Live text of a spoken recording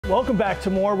Welcome back to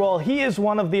more. Well, he is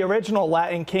one of the original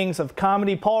Latin kings of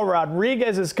comedy. Paul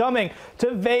Rodriguez is coming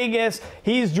to Vegas.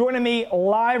 He's joining me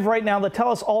live right now to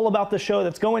tell us all about the show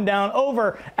that's going down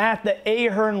over at the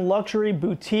Ahern Luxury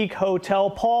Boutique Hotel.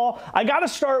 Paul, I got to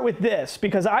start with this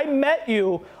because I met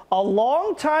you a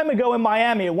long time ago in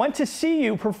Miami. I went to see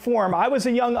you perform. I was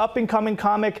a young up-and-coming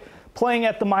comic playing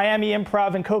at the Miami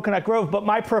Improv in Coconut Grove, but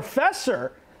my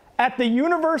professor at the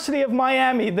University of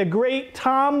Miami, the great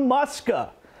Tom Muska,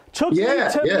 took me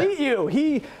to meet you.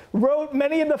 He wrote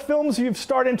many of the films you've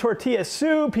starred in, Tortilla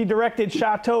Soup. He directed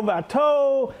Chateau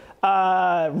Watteau,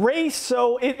 Race.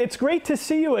 So it's great to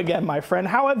see you again, my friend.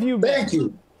 How have you been? Thank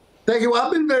you. Thank you. Well,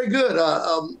 I've been very good.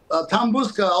 Tom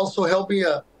Muska also helped me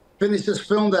finish this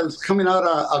film that is coming out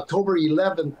October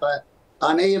 11th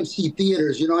on AMC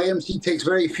theaters. You know, AMC takes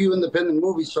very few independent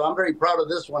movies, so I'm very proud of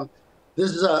this one.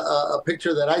 This is a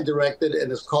picture that I directed, and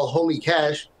it's called Holy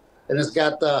Cash, and it's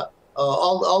got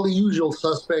all the usual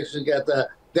suspects. It's got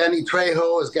Danny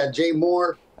Trejo, it's got Jay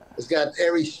Moore, it's got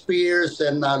Ari Spears,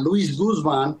 and Luis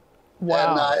Guzman.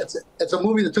 Wow. And it's a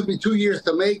movie that took me 2 years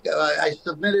to make. I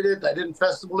submitted it, I didn't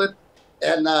festival it,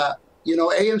 and you know,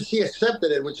 AMC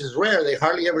accepted it, which is rare. They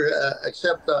hardly ever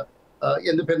accept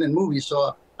independent movies.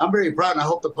 So I'm very proud, and I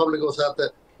hope the public goes out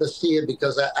to see it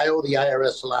because I owe the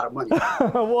IRS a lot of money.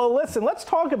 Well, listen, let's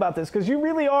talk about this because you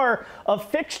really are a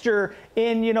fixture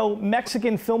in, you know,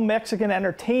 Mexican film, Mexican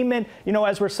entertainment. You know,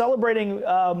 as we're celebrating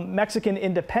Mexican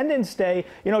Independence Day,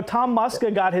 you know, Tom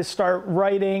Muska got his start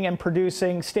writing and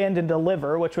producing Stand and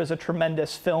Deliver, which was a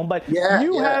tremendous film. But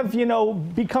you have, you know,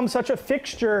 become such a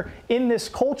fixture in this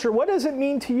culture. What does it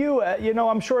mean to you? You know,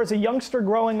 I'm sure as a youngster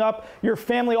growing up, your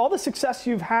family, all the success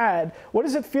you've had, what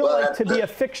does it feel like to be a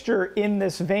fixture in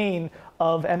this vein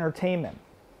of entertainment?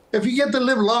 If you get to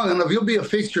live long enough, you'll be a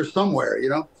fixture somewhere, you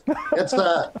know.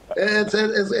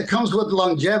 It comes with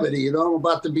longevity, you know. I'm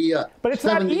about to be but it's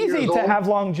not easy to have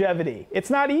longevity. It's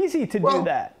not easy to do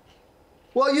that.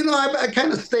 Well, you know, I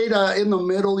kind of stayed in the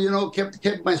middle, you know,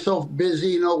 kept myself busy,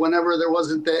 you know. Whenever there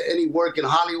wasn't any work in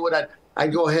Hollywood,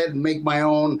 I'd go ahead and make my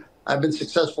own. I've been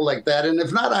successful like that. And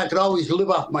if not, I could always live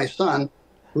off my son,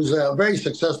 who's a very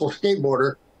successful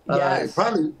skateboarder.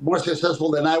 Probably more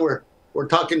successful than I were. We're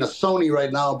talking to Sony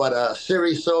right now about a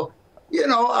series. So, you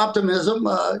know, optimism,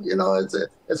 you know,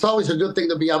 it's always a good thing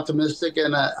to be optimistic.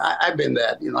 And I've been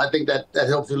that, you know, I think that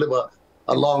helps you live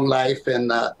a long life.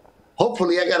 And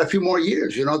hopefully I got a few more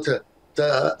years, you know, to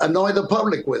annoy the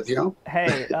public with, you know.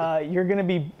 Hey, you're going to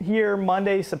be here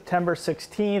Monday, September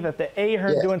 16th at the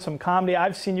Ahern doing some comedy.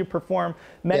 I've seen you perform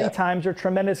many times. You're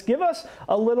tremendous. Give us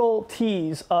a little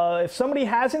tease. If somebody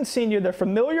hasn't seen you, they're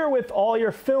familiar with all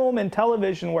your film and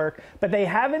television work, but they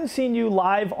haven't seen you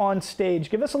live on stage.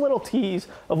 Give us a little tease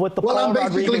of what the Paul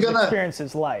Rodriguez experience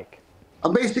is like.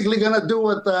 I'm basically going to do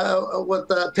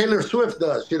what Taylor Swift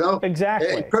does, you know.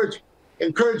 Exactly.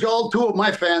 Encourage all two of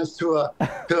my fans to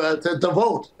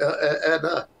vote.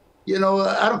 You know,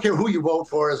 I don't care who you vote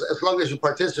for, as long as you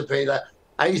participate.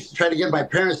 I used to try to get my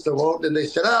parents to vote, and they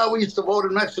said, "Oh, we used to vote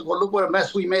in Mexico. Look what a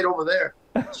mess we made over there."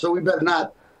 So we better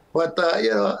not. But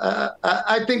you know,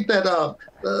 I think that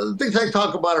the things I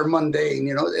talk about are mundane.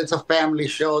 You know, it's a family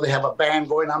show. They have a band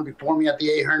going on before me at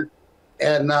the Ahern,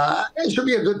 and it should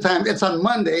be a good time. It's on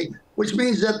Monday, which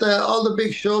means that all the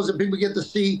big shows that people get to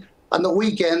see on the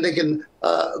weekend, they can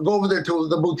go over there to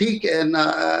the boutique and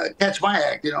catch my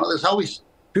act. You know, there's always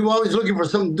people always looking for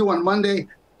something to do on Monday.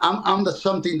 I'm the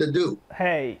something to do.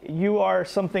 Hey, you are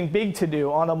something big to do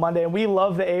on a Monday, and we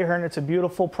love the Ahern. It's a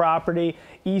beautiful property,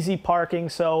 easy parking,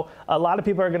 so a lot of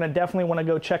people are going to definitely want to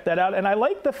go check that out. And I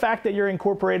like the fact that you're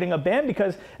incorporating a band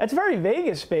because that's very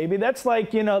Vegas, baby. That's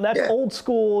like, you know, that's old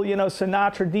school, you know,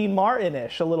 Sinatra, Dean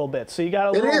Martin-ish a little bit. So you got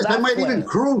a little. It is. I might even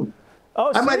croon.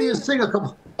 Oh, I might even sing a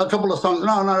couple of songs.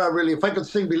 No, not really. If I could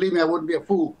sing, believe me, I wouldn't be a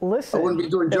fool. Listen, I wouldn't be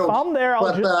doing jokes. If I'm there,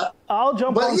 I'll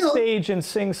jump on stage and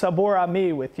sing Sabor a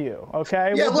Mi with you,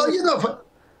 okay? Yeah, well, you know, if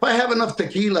I have enough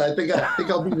tequila, I think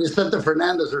I'll be Vicente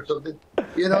Fernandez or something.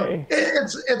 You know,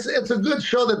 it's a good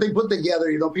show that they put together.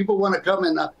 You know, people want to come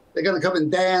and they're going to come and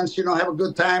dance, you know, have a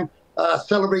good time,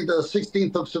 celebrate the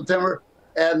 16th of September.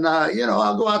 And, you know,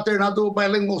 I'll go out there and I'll do a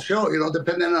bilingual show, you know,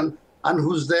 depending on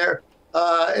who's there.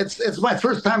 It's my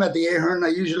first time at the Ahern.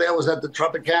 Usually I was at the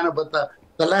Tropicana, but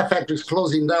the Laugh Factory's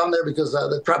closing down there because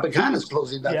the Tropicana is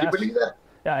closing down. Do you believe that?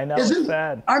 Yeah, I know. It's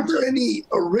sad. Aren't there any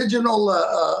original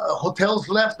hotels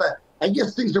left? I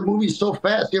guess things are moving so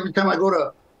fast. Every time I go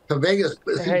to to Vegas.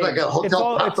 It seems like a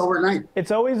hotel popped overnight.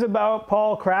 It's always about,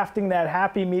 Paul, crafting that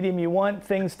happy medium. You want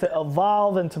things to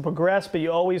evolve and to progress, but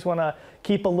you always want to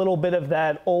keep a little bit of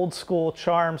that old school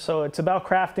charm. So it's about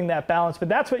crafting that balance. But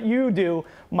that's what you do,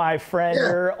 my friend. Yeah.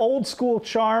 You're old school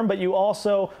charm, but you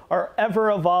also are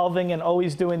ever evolving and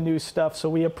always doing new stuff. So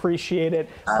we appreciate it.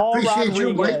 Paul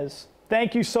Rodriguez.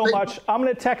 Thank you so much. I'm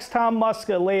going to text Tom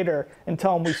Muska later and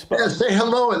tell him we spoke. Yeah, say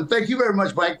hello, and thank you very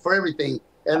much, Mike, for everything.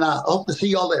 And I hope to see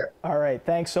you all there. All right.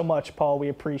 Thanks so much, Paul. We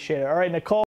appreciate it. All right, Nicole.